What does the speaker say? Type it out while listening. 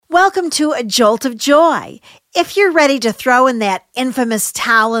Welcome to A Jolt of Joy. If you're ready to throw in that infamous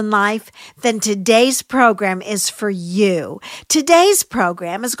towel in life, then today's program is for you. Today's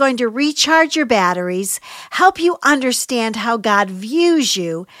program is going to recharge your batteries, help you understand how God views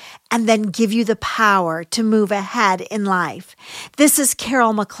you, and then give you the power to move ahead in life. This is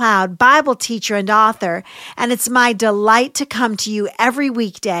Carol McLeod, Bible teacher and author, and it's my delight to come to you every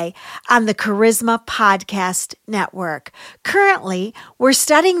weekday on the Charisma Podcast Network. Currently, we're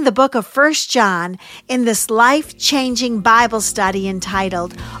studying the book of 1 John in this life-changing Bible study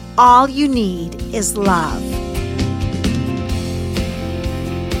entitled, All You Need Is Love.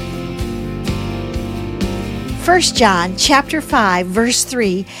 1 John chapter 5, verse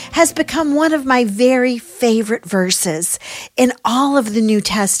 3 has become one of my very favorite verses in all of the New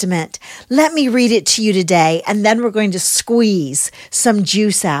Testament. Let me read it to you today, and then we're going to squeeze some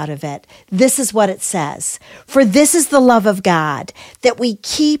juice out of it. This is what it says. For this is the love of God, that we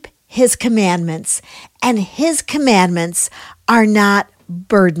keep His commandments, and His commandments are not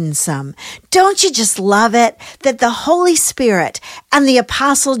burdensome. Don't you just love it that the Holy Spirit and the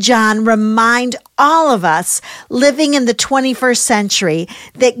Apostle John remind all of us living in the 21st century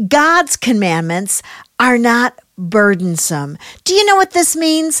that God's commandments are not burdensome. Do you know what this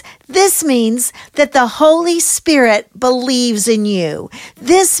means? This means that the Holy Spirit believes in you.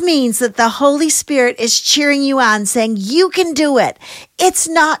 This means that the Holy Spirit is cheering you on, saying, you can do it. It's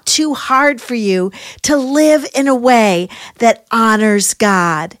not too hard for you to live in a way that honors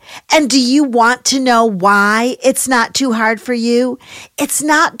God. And do you want to know why it's not too hard for you? It's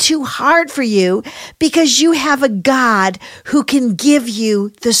not too hard for you because you have a God who can give you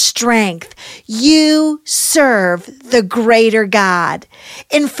the strength. You serve the greater God.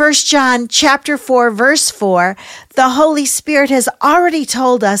 In 1 John chapter 4, verse 4, the Holy Spirit has already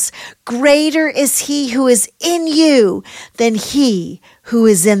told us, greater is He who is in you than he who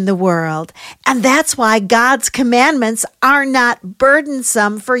is in the world. And that's why God's commandments are not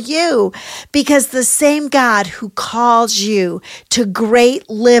burdensome for you, because the same God who calls you to great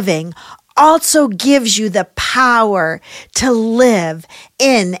living also gives you the power to live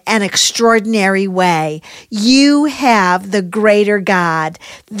in an extraordinary way. You have the greater God.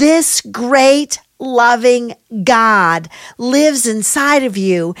 This great loving God lives inside of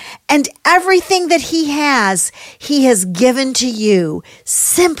you, and everything that He has given to you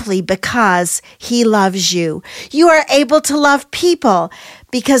simply because He loves you. You are able to love people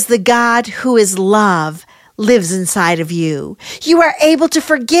because the God who is love lives inside of you. You are able to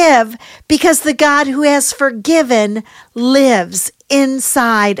forgive because the God who has forgiven lives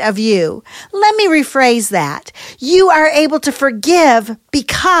inside of you. Let me rephrase that. You are able to forgive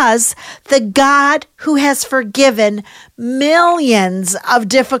because the God who has forgiven millions of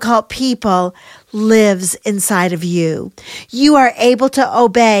difficult people lives inside of you. You are able to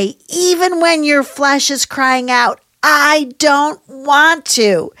obey even when your flesh is crying out, I don't want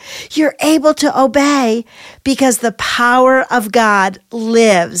to. You're able to obey because the power of God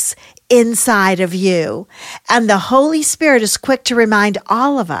lives inside of you. And the Holy Spirit is quick to remind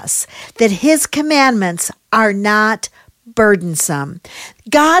all of us that His commandments are not burdensome.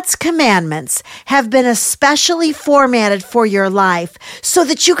 God's commandments have been especially formatted for your life so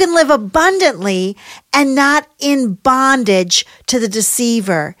that you can live abundantly and not in bondage to the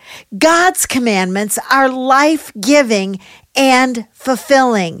deceiver. God's commandments are life-giving and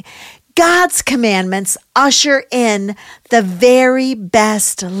fulfilling. God's commandments usher in the very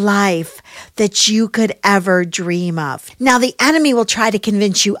best life that you could ever dream of. Now, the enemy will try to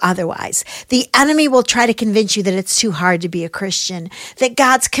convince you otherwise. The enemy will try to convince you that it's too hard to be a Christian, that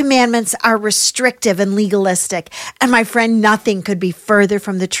God's commandments are restrictive and legalistic. And my friend, nothing could be further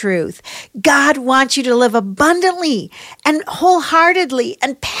from the truth. God wants you to live abundantly and wholeheartedly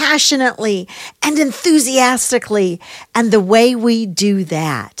and passionately and enthusiastically. And the way we do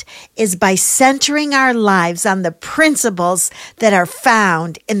that is by centering our lives on the principles that are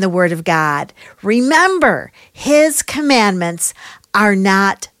found in the Word of God. Remember, His commandments are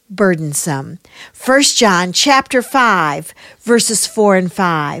not burdensome. 1 John chapter 5, verses 4 and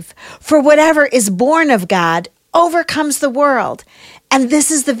 5. For whatever is born of God overcomes the world, and this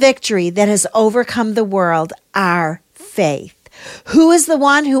is the victory that has overcome the world, our faith. Who is the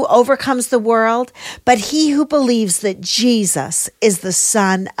one who overcomes the world? But he who believes that Jesus is the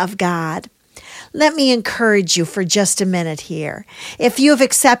Son of God. Let me encourage you for just a minute here. If you have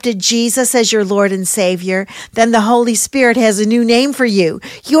accepted Jesus as your Lord and Savior, then the Holy Spirit has a new name for you.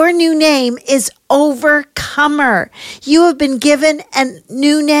 Your new name is overcomer. You have been given a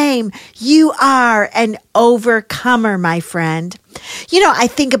new name. You are an overcomer, my friend. You know, I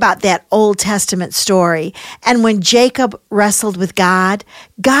think about that Old Testament story, and when Jacob wrestled with God,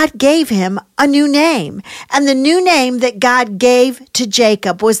 God gave him a new name. And the new name that God gave to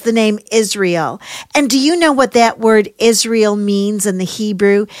Jacob was the name Israel. And do you know what that word Israel means in the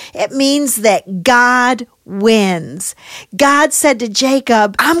Hebrew? It means that God wins. God said to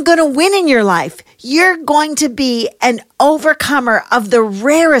Jacob, I'm going to win in your life. You're going to be an overcomer of the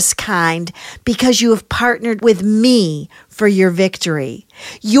rarest kind because you have partnered with me for your victory.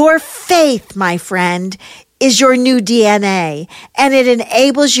 Your faith, my friend, is your new DNA, and it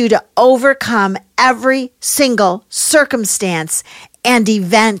enables you to overcome every single circumstance and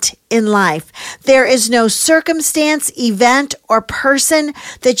event in life. There is no circumstance, event, or person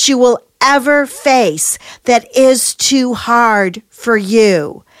that you will ever face that is too hard for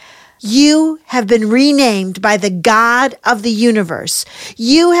you. You have been renamed by the God of the universe.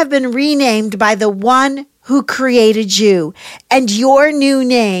 You have been renamed by the one who created you, and your new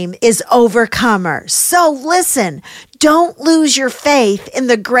name is Overcomer. So listen, don't lose your faith in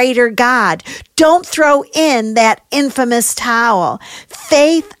the greater God. Don't throw in that infamous towel.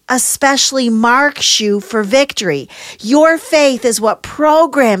 Faith especially marks you for victory. Your faith is what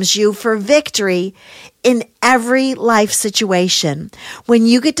programs you for victory in every life situation. When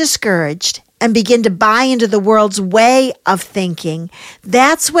you get discouraged and begin to buy into the world's way of thinking,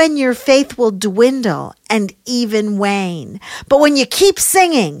 that's when your faith will dwindle and even wane. But when you keep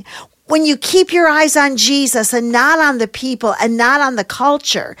singing, when you keep your eyes on Jesus and not on the people and not on the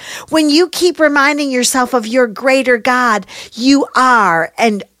culture, when you keep reminding yourself of your greater God, you are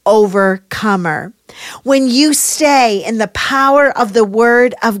an overcomer. When you stay in the power of the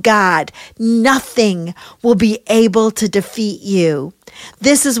Word of God, nothing will be able to defeat you.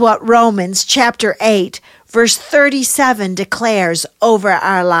 This is what Romans chapter 8, verse 37 declares over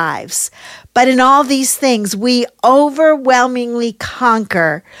our lives. But in all these things, we overwhelmingly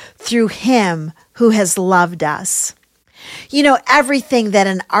conquer through Him who has loved us. You know, everything that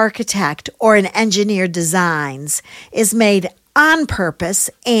an architect or an engineer designs is made on purpose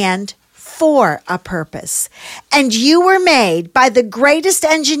and for a purpose. And you were made by the greatest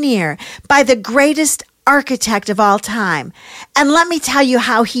engineer, by the greatest architect of all time. And let me tell you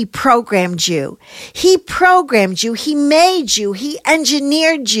how he programmed you. He programmed you, he made you, he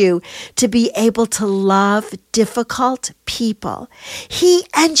engineered you to be able to love difficult people. He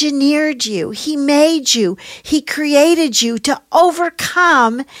engineered you, he made you, he created you to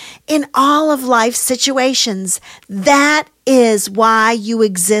overcome in all of life's situations. That is why you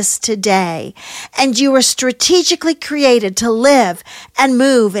exist today. And you were strategically created to live and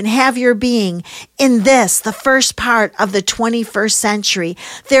move and have your being in this, the first part of the 21st century.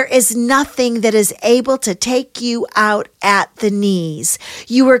 There is nothing that is able to take you out at the knees.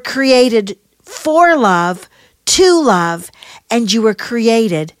 You were created for love, to love, and you were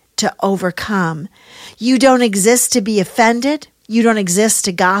created to overcome. You don't exist to be offended. You don't exist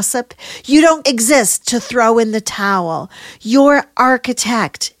to gossip. You don't exist to throw in the towel. Your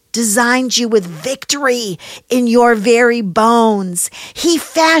architect designed you with victory in your very bones. He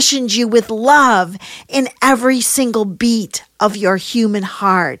fashioned you with love in every single beat of your human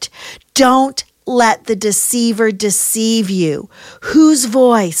heart. Don't let the deceiver deceive you. Whose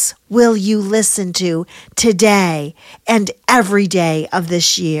voice will you listen to today and every day of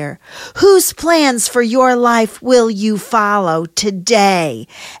this year? Whose plans for your life will you follow today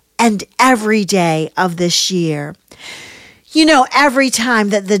and every day of this year? You know, every time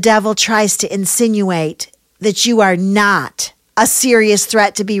that the devil tries to insinuate that you are not a serious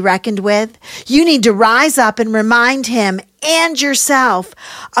threat to be reckoned with, you need to rise up and remind him and yourself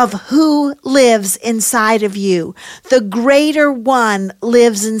of who lives inside of you. The greater one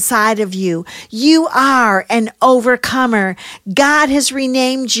lives inside of you. You are an overcomer. God has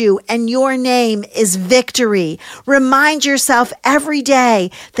renamed you, and your name is victory. Remind yourself every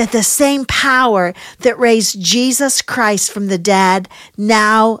day that the same power that raised Jesus Christ from the dead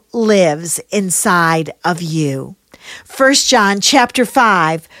now lives inside of you. 1 John chapter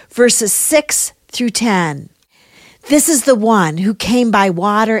 5, verses 6 through 10. This is the one who came by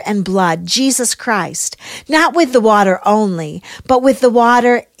water and blood, Jesus Christ, not with the water only, but with the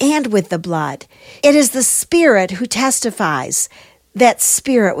water and with the blood. It is the Spirit who testifies, that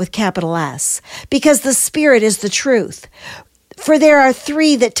Spirit with capital S, because the Spirit is the truth. For there are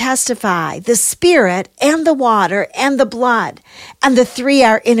three that testify, the Spirit and the water and the blood, and the three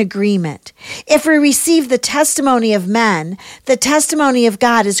are in agreement. If we receive the testimony of men, the testimony of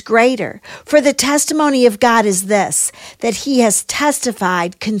God is greater. For the testimony of God is this, that he has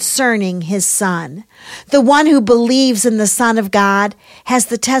testified concerning his Son. The one who believes in the Son of God has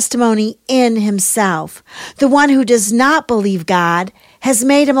the testimony in himself. The one who does not believe God has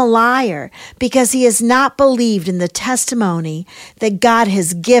made him a liar, because he has not believed in the testimony that God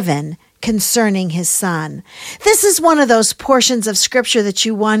has given concerning his Son. This is one of those portions of Scripture that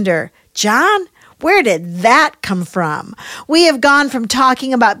you wonder, John, where did that come from? We have gone from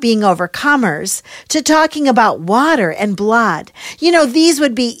talking about being overcomers to talking about water and blood. You know, these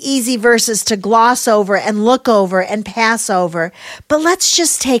would be easy verses to gloss over and look over and pass over, but let's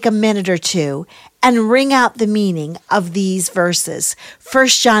just take a minute or two and wring out the meaning of these verses. 1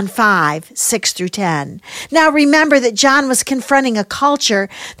 John 5, 6 through 10. Now remember that John was confronting a culture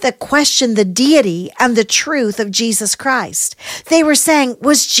that questioned the deity and the truth of Jesus Christ. They were saying,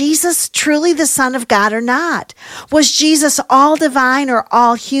 was Jesus truly the Son of God or not? Was Jesus all divine or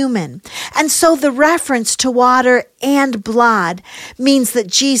all human? And so the reference to water and blood means that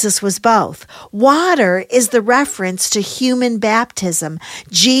Jesus was both. Water is the reference to human baptism.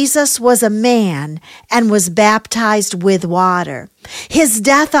 Jesus was a man and was baptized with water. His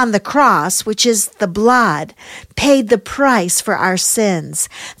death on the cross, which is the blood, paid the price for our sins.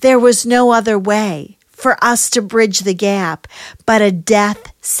 There was no other way for us to bridge the gap but a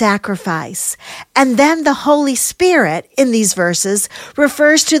death sacrifice. And then the Holy Spirit in these verses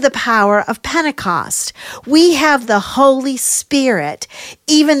refers to the power of Pentecost. We have the Holy Spirit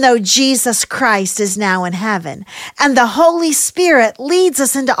even though Jesus Christ is now in heaven. And the Holy Spirit leads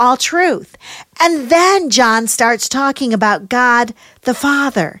us into all truth. And then John starts talking about God the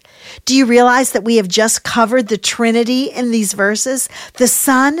Father. Do you realize that we have just covered the Trinity in these verses? The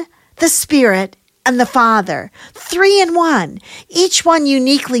Son, the Spirit, and the Father, 3 in 1, each one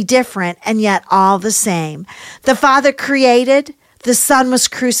uniquely different and yet all the same. The Father created, the Son was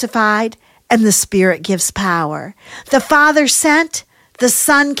crucified, and the Spirit gives power. The Father sent, the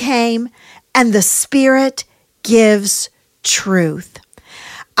Son came, and the Spirit gives truth.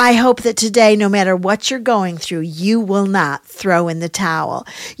 I hope that today, no matter what you're going through, you will not throw in the towel.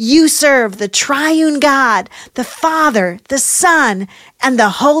 You serve the triune God, the Father, the Son, and the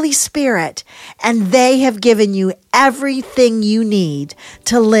Holy Spirit, and they have given you everything you need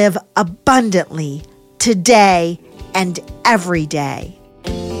to live abundantly today and every day.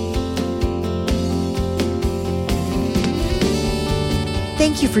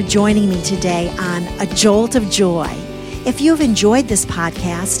 Thank you for joining me today on A Jolt of Joy. If you have enjoyed this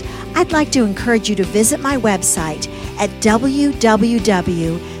podcast, I'd like to encourage you to visit my website at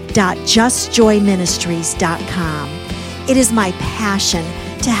www.justjoyministries.com. It is my passion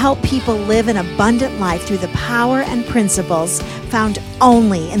to help people live an abundant life through the power and principles found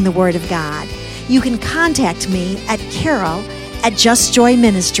only in the Word of God. You can contact me at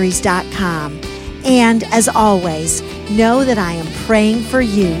carol@justjoyministries.com. And as always, know that I am praying for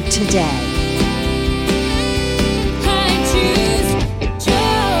you today.